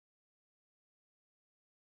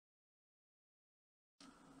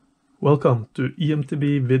Welcome to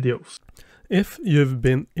EMTB videos. If you've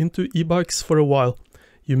been into e-bikes for a while,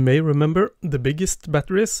 you may remember the biggest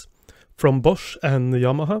batteries from Bosch and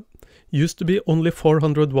Yamaha used to be only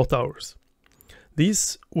 400 watt-hours.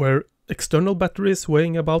 These were external batteries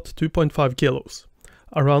weighing about 2.5 kilos.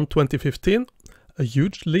 Around 2015, a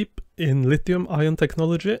huge leap in lithium-ion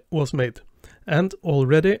technology was made, and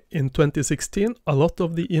already in 2016 a lot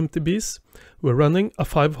of the EMTBs were running a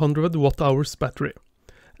 500 watt-hours battery,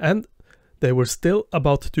 and they were still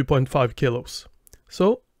about 2.5 kilos.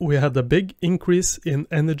 So we had a big increase in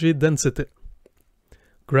energy density.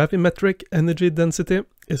 Gravimetric energy density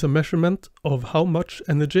is a measurement of how much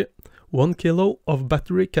energy 1 kilo of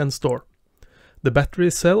battery can store. The battery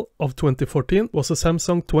cell of 2014 was a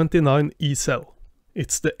Samsung 29E cell.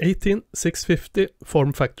 It's the 18650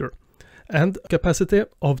 form factor and capacity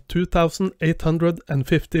of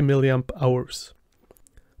 2850 milliamp hours.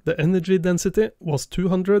 The energy density was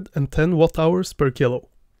 210 watt-hours per kilo.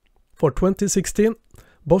 For 2016,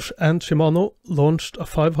 Bosch and Shimano launched a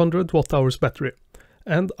 500 watt-hours battery,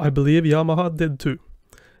 and I believe Yamaha did too.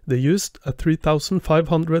 They used a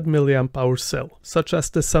 3500 milliamp hour cell, such as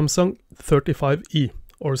the Samsung 35E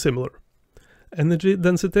or similar. Energy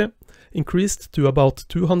density increased to about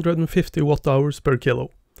 250 watt-hours per kilo,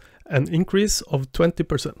 an increase of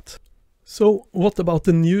 20%. So what about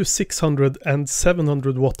the new 600 and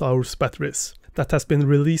 700 watt-hours batteries that has been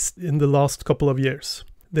released in the last couple of years?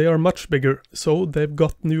 They are much bigger, so they've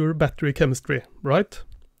got newer battery chemistry, right?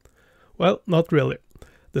 Well, not really.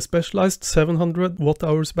 The specialized 700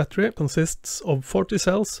 watt-hours battery consists of 40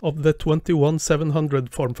 cells of the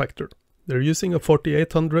 21700 form factor. They're using a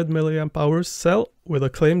 4800 milliamp hours cell with a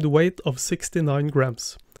claimed weight of 69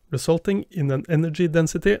 grams. Resulting in an energy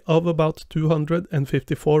density of about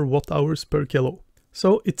 254 watt-hours per kilo.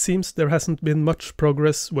 So it seems there hasn't been much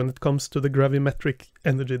progress when it comes to the gravimetric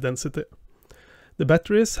energy density. The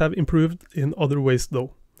batteries have improved in other ways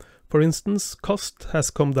though. For instance, cost has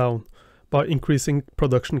come down by increasing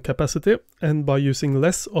production capacity and by using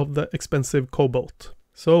less of the expensive cobalt.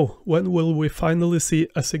 So when will we finally see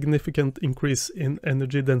a significant increase in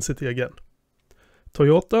energy density again?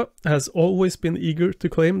 Toyota has always been eager to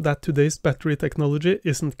claim that today's battery technology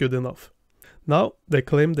isn't good enough. Now they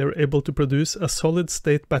claim they're able to produce a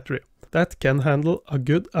solid-state battery that can handle a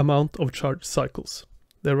good amount of charge cycles.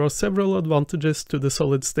 There are several advantages to the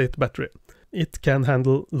solid-state battery. It can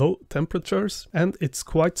handle low temperatures and it's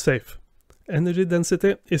quite safe. Energy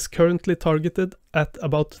density is currently targeted at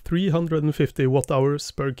about 350 watt-hours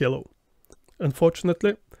per kilo.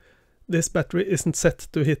 Unfortunately, this battery isn't set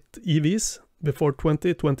to hit EVs before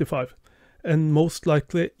 2025, and most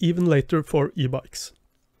likely even later for e-bikes.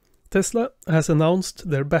 Tesla has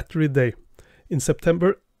announced their battery day in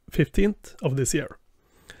September 15th of this year,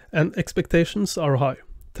 and expectations are high.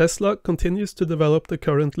 Tesla continues to develop the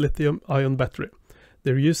current lithium-ion battery.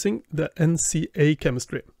 They're using the NCA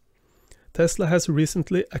chemistry. Tesla has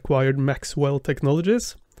recently acquired Maxwell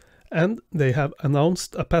Technologies, and they have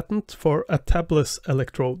announced a patent for a tabless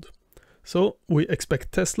electrode. So we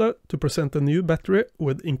expect Tesla to present a new battery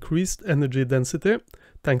with increased energy density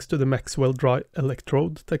thanks to the Maxwell dry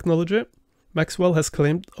electrode technology. Maxwell has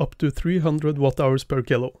claimed up to 300 watt-hours per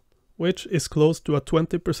kilo, which is close to a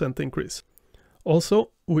 20% increase.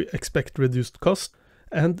 Also, we expect reduced cost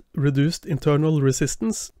and reduced internal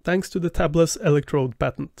resistance thanks to the tabless electrode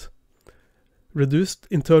patent. Reduced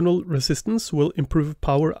internal resistance will improve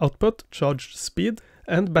power output, charge speed,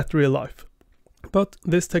 and battery life. But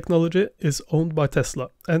this technology is owned by Tesla,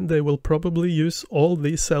 and they will probably use all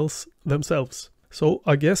these cells themselves. So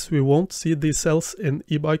I guess we won't see these cells in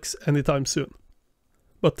e-bikes anytime soon.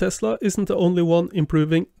 But Tesla isn't the only one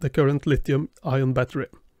improving the current lithium-ion battery.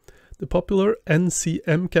 The popular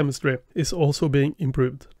NCM chemistry is also being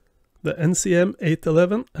improved. The NCM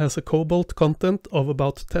 811 has a cobalt content of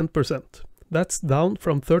about 10%. That's down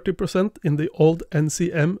from 30% in the old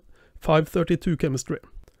NCM 532 chemistry.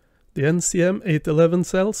 The NCM 811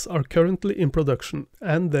 cells are currently in production,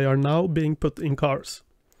 and they are now being put in cars.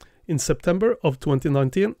 In September of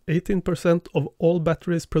 2019, 18% of all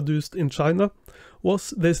batteries produced in China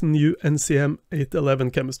was this new NCM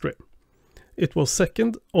 811 chemistry. It was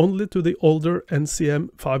second only to the older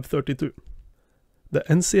NCM 532. The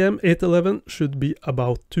NCM 811 should be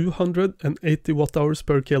about 280 watt-hours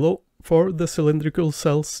per kilo for the cylindrical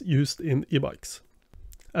cells used in e-bikes.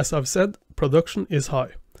 As I've said, production is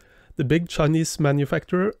high. The big Chinese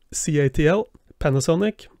manufacturer CATL,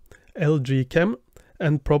 Panasonic, LG Chem,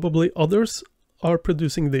 and probably others are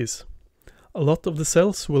producing these. A lot of the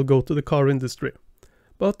cells will go to the car industry,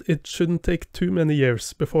 but it shouldn't take too many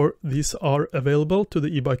years before these are available to the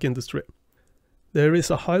e-bike industry. There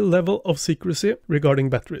is a high level of secrecy regarding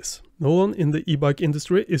batteries. No one in the e-bike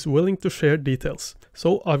industry is willing to share details,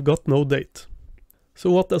 so I've got no date.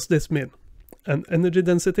 So what does this mean? An energy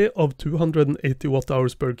density of 280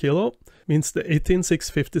 watt-hours per kilo means the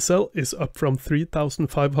 18650 cell is up from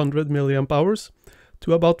 3500 mAh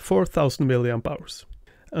to about 4000 mAh,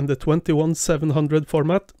 and the 21700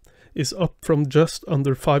 format is up from just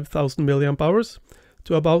under 5000 mAh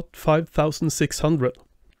to about 5600.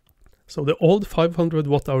 So the old 500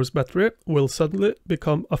 watt-hours battery will suddenly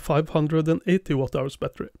become a 580 watt-hours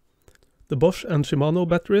battery. The Bosch and Shimano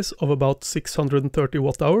batteries of about 630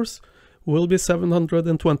 watt-hours will be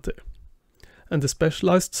 720, and the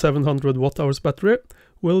specialized 700 watt-hours battery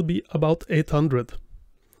will be about 800.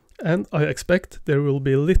 And I expect there will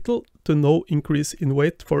be little to no increase in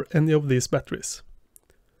weight for any of these batteries.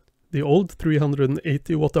 The old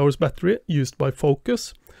 380 watt-hours battery used by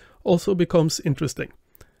Focus also becomes interesting.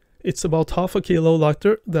 It's about half a kilo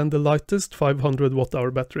lighter than the lightest 500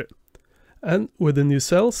 watt-hour battery, and with the new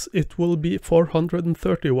cells it will be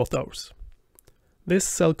 430 watt-hours. This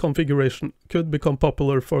cell configuration could become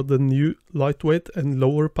popular for the new lightweight and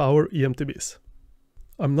lower power EMTBs.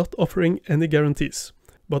 I'm not offering any guarantees,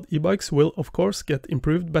 but e-bikes will of course get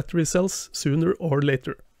improved battery cells sooner or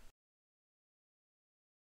later.